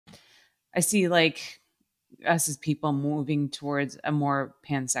I see like us as people moving towards a more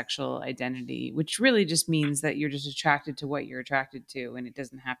pansexual identity, which really just means that you're just attracted to what you're attracted to. And it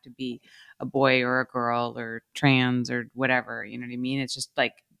doesn't have to be a boy or a girl or trans or whatever. You know what I mean? It's just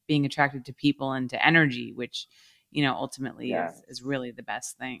like being attracted to people and to energy, which, ultimately Yeah. is really the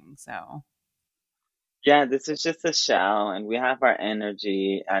best thing. So Yeah, this is just a shell, and we have our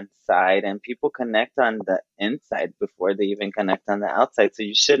energy inside, and people connect on the inside before they even connect on the outside. So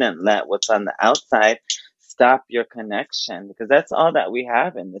you shouldn't let what's on the outside stop your connection, because that's all that we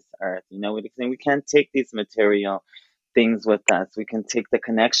have in this earth. We can't take these material things with us. We can take the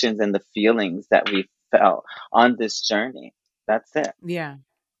connections and the feelings that we felt on this journey. That's it. yeah.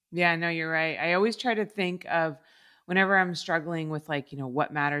 Yeah, no, you're right. I always try to think of whenever I'm struggling with like,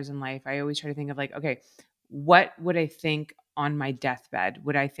 what matters in life, I always try to think of like, okay, what would I think on my deathbed?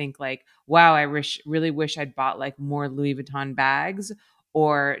 Would I think like, wow, really wish I'd bought like more Louis Vuitton bags?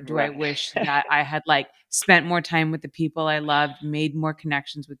 Or do I Right. wish that I had like spent more time with the people I loved, made more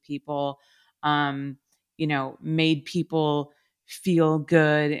connections with people, um, made people feel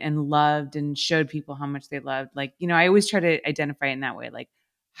good and loved and showed people how much they loved. Like, I always try to identify it in that way. Like,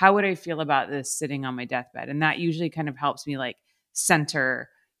 how would I feel about this sitting on my deathbed? And that usually kind of helps me like center,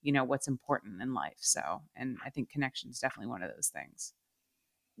 what's important in life. So, and I think connection is definitely one of those things.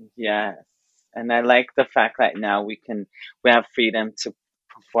 Yes. And I like the fact that now we have freedom to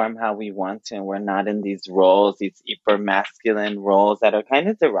perform how we want to, and we're not in these roles, these hyper masculine roles that are kind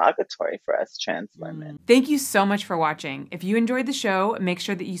of derogatory for us trans women. Thank you so much for watching. If you enjoyed the show, make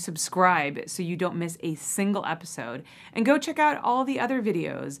sure that you subscribe so you don't miss a single episode. And go check out all the other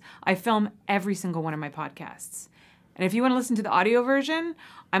videos. I film every single one of my podcasts. And if you want to listen to the audio version,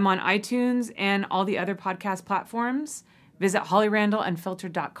 I'm on iTunes and all the other podcast platforms. Visit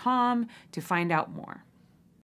hollyrandalljunfiltered.com to find out more.